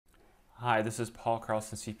Hi, this is Paul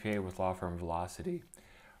Carlson, CPA with law firm Velocity.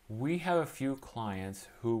 We have a few clients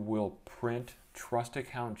who will print trust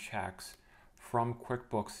account checks from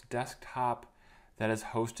QuickBooks Desktop that is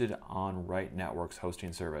hosted on Right Network's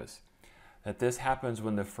hosting service. This happens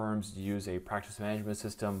when the firms use a practice management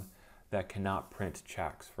system that cannot print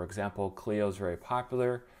checks. For example, Clio is very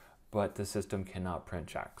popular, but the system cannot print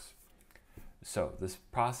checks. So this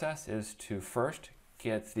process is to first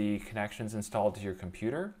get the connections installed to your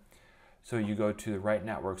computer. So you go to the Right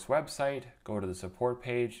Network's website, go to the support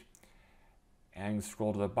page, and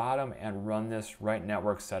scroll to the bottom and run this Right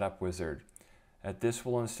Network Setup Wizard. This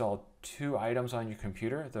will install two items on your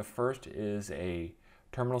computer. The first is a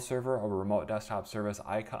terminal server or a remote desktop service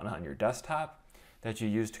icon on your desktop that you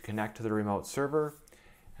use to connect to the remote server.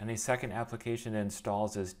 And a second application it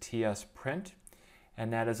installs is TS Print,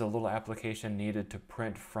 and that is a little application needed to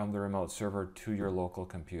print from the remote server to your local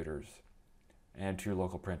computers and to your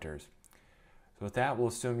local printers. So with that, we'll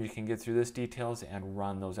assume you can get through this details and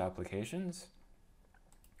run those applications.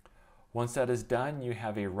 Once that is done, you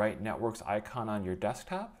have a Right Networks icon on your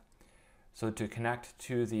desktop. So to connect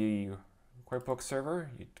to the QuickBooks server,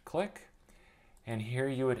 you click, and here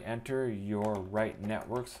you would enter your Right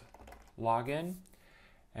Networks login,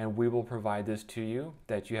 and we will provide this to you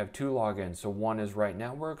that you have two logins. So one is Right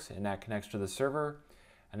Networks, and that connects to the server,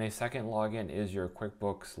 and a second login is your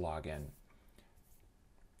QuickBooks login.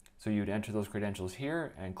 So you'd enter those credentials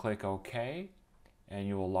here and click OK, and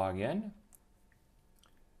you will log in.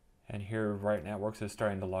 And here Right Networks is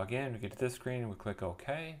starting to log in. We get to this screen and we click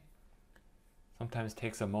OK. Sometimes it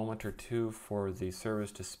takes a moment or two for the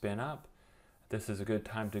service to spin up. This is a good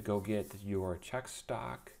time to go get your check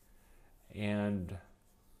stock and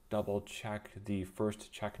double check the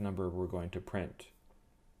first check number we're going to print.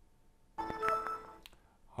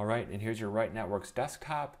 All right, and here's your Right Networks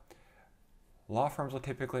desktop. Law firms will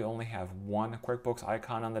typically only have one QuickBooks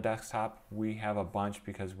icon on the desktop. We have a bunch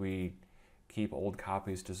because we keep old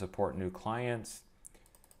copies to support new clients.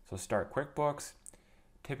 So start QuickBooks.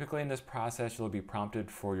 Typically in this process, you'll be prompted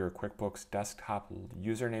for your QuickBooks Desktop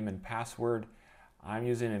username and password. I'm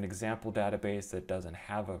using an example database that doesn't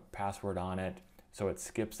have a password on it, so it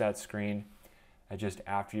skips that screen. And just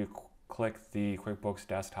after you click the QuickBooks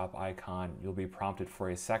Desktop icon, you'll be prompted for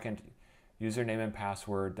a second username and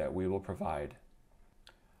password that we will provide.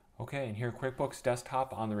 Okay, and here QuickBooks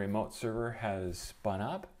Desktop on the remote server has spun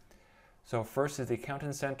up. So first is the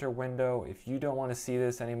Accountant Center window. If you don't want to see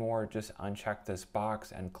this anymore, just uncheck this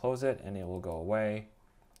box and close it and it will go away.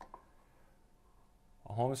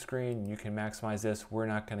 A home screen, you can maximize this. We're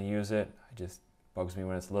not going to use it. It just bugs me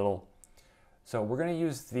when it's little. So we're going to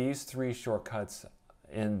use these three shortcuts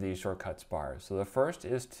in the shortcuts bar. So the first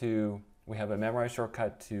is we have a memorized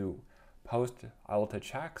shortcut to post IOLTA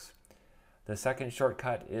checks. The second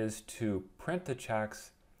shortcut is to print the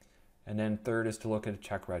checks, and then third is to look at a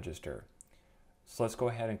check register. So let's go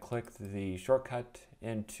ahead and click the shortcut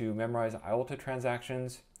into Memorize IOLTA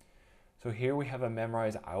transactions. So here we have a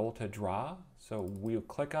Memorize IOLTA draw. So we'll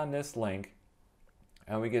click on this link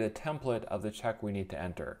and we get a template of the check we need to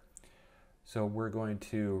enter. So we're going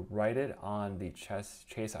to write it on the Chase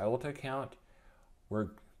IOLTA account. We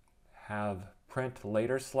have print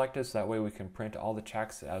later selected, so that way we can print all the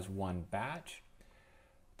checks as one batch.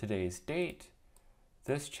 Today's date.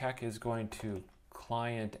 This check is going to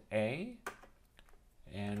client A,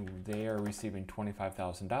 and they are receiving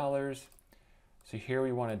 $25,000. So here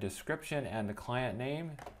we want a description and the client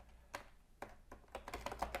name.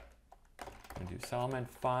 We do settlement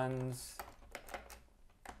funds.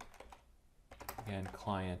 Again,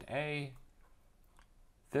 client A.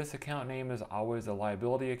 This account name is always a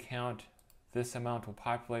liability account. This amount will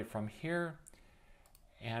populate from here,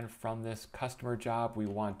 and from this customer job we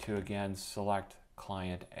want to again select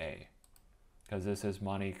client A because this is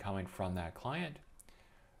money coming from that client.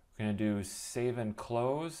 We're going to do save and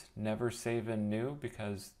close, never save in new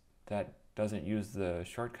because that doesn't use the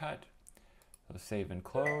shortcut. So save and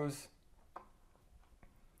close.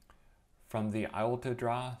 From the IOLTA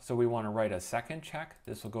draw, so we want to write a second check.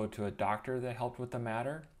 This will go to a doctor that helped with the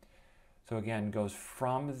matter. So again, goes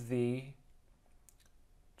from the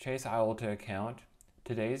Chase IOLTA account,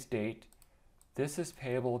 today's date. This is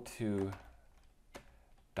payable to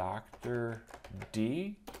Dr.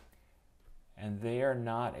 D, and they are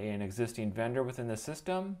not an existing vendor within the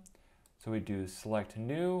system. So we do select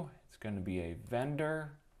new. It's going to be a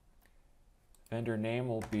vendor. Vendor name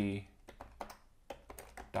will be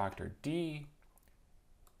Dr. D.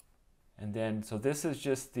 And then, so this is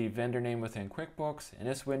just the vendor name within QuickBooks. In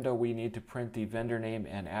this window, we need to print the vendor name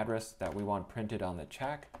and address that we want printed on the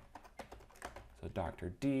check. So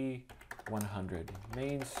Dr. D, 100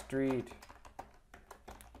 Main Street,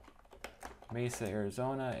 Mesa,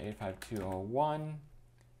 Arizona 85201.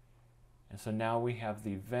 And so now we have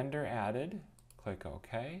the vendor added. Click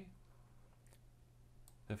OK.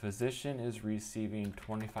 The physician is receiving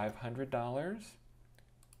 $2,500.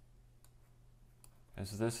 And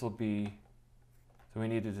so this will be, so we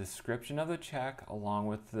need a description of the check along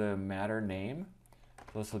with the matter name.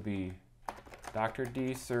 So this will be Dr.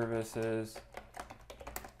 D Services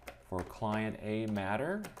for Client A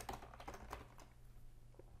matter.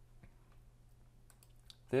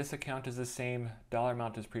 This account is the same, dollar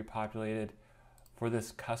amount is pre-populated for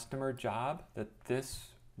this customer job, that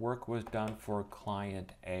this work was done for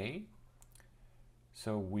Client A.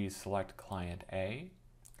 So we select Client A.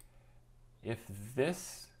 If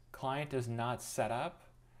this client is not set up,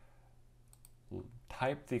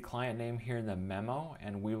 type the client name here in the memo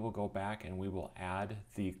and we will go back and we will add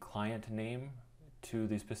the client name to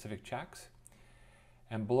the specific checks.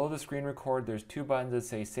 And below the screen record, there's two buttons that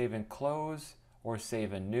say Save and Close or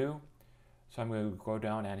Save and New. So I'm going to go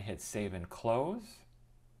down and hit Save and Close.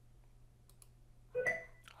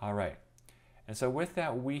 All right. And so with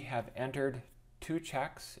that, we have entered two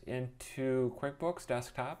checks into QuickBooks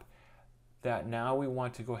Desktop that now we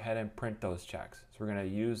want to go ahead and print those checks. So we're going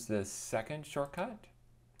to use this second shortcut.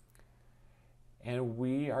 And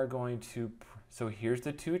we are going to, so here's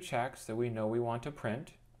the two checks that we know we want to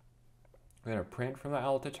print. We're going to print from the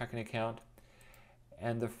IOLTA checking account.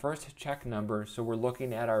 And the first check number, so we're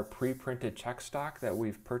looking at our pre-printed check stock that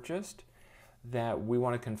we've purchased, that we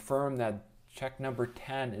want to confirm that check number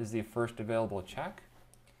 10 is the first available check.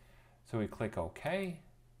 So we click OK.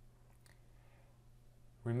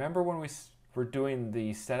 Remember when we were doing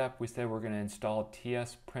the setup, we said we're going to install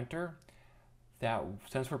TS Printer. That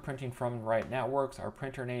since we're printing from Right Networks, our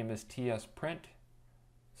printer name is TS Print.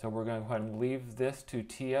 So we're going to go ahead and leave this to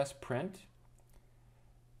TS Print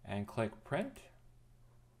and click Print.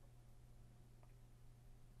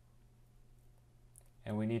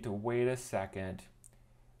 And we need to wait a second.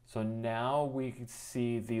 So now we can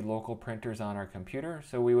see the local printers on our computer.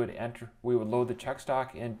 So we would load the check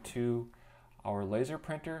stock into our laser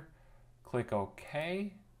printer, click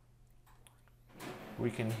OK.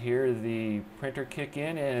 We can hear the printer kick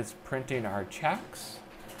in and it's printing our checks.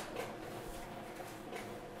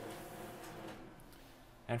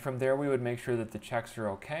 And from there we would make sure that the checks are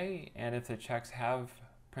okay, and if the checks have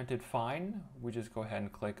printed fine, we just go ahead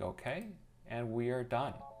and click OK, and we are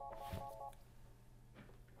done.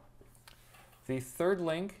 The third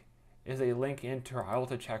link is a link into our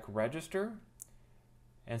IOLTA check register.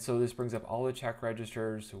 And so this brings up all the check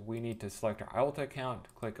registers. We need to select our IOLTA account,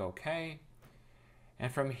 click OK.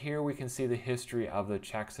 And from here we can see the history of the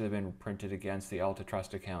checks that have been printed against the IOLTA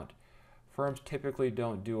Trust account. Firms typically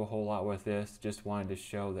don't do a whole lot with this, just wanted to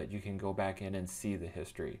show that you can go back in and see the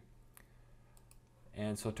history.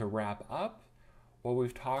 And so to wrap up, what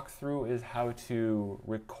we've talked through is how to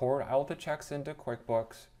record IOLTA checks into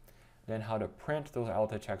QuickBooks, then how to print those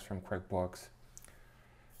IOLTA checks from QuickBooks.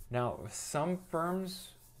 Now, some firms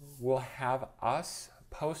will have us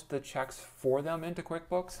post the checks for them into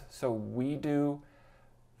QuickBooks. So we do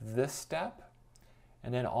this step,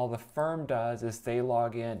 and then all the firm does is they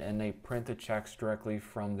log in and they print the checks directly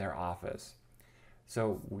from their office.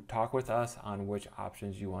 So talk with us on which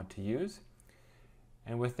options you want to use.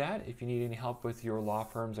 And with that, if you need any help with your law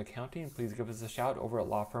firm's accounting, please give us a shout over at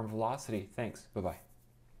Law Firm Velocity. Thanks. Bye-bye.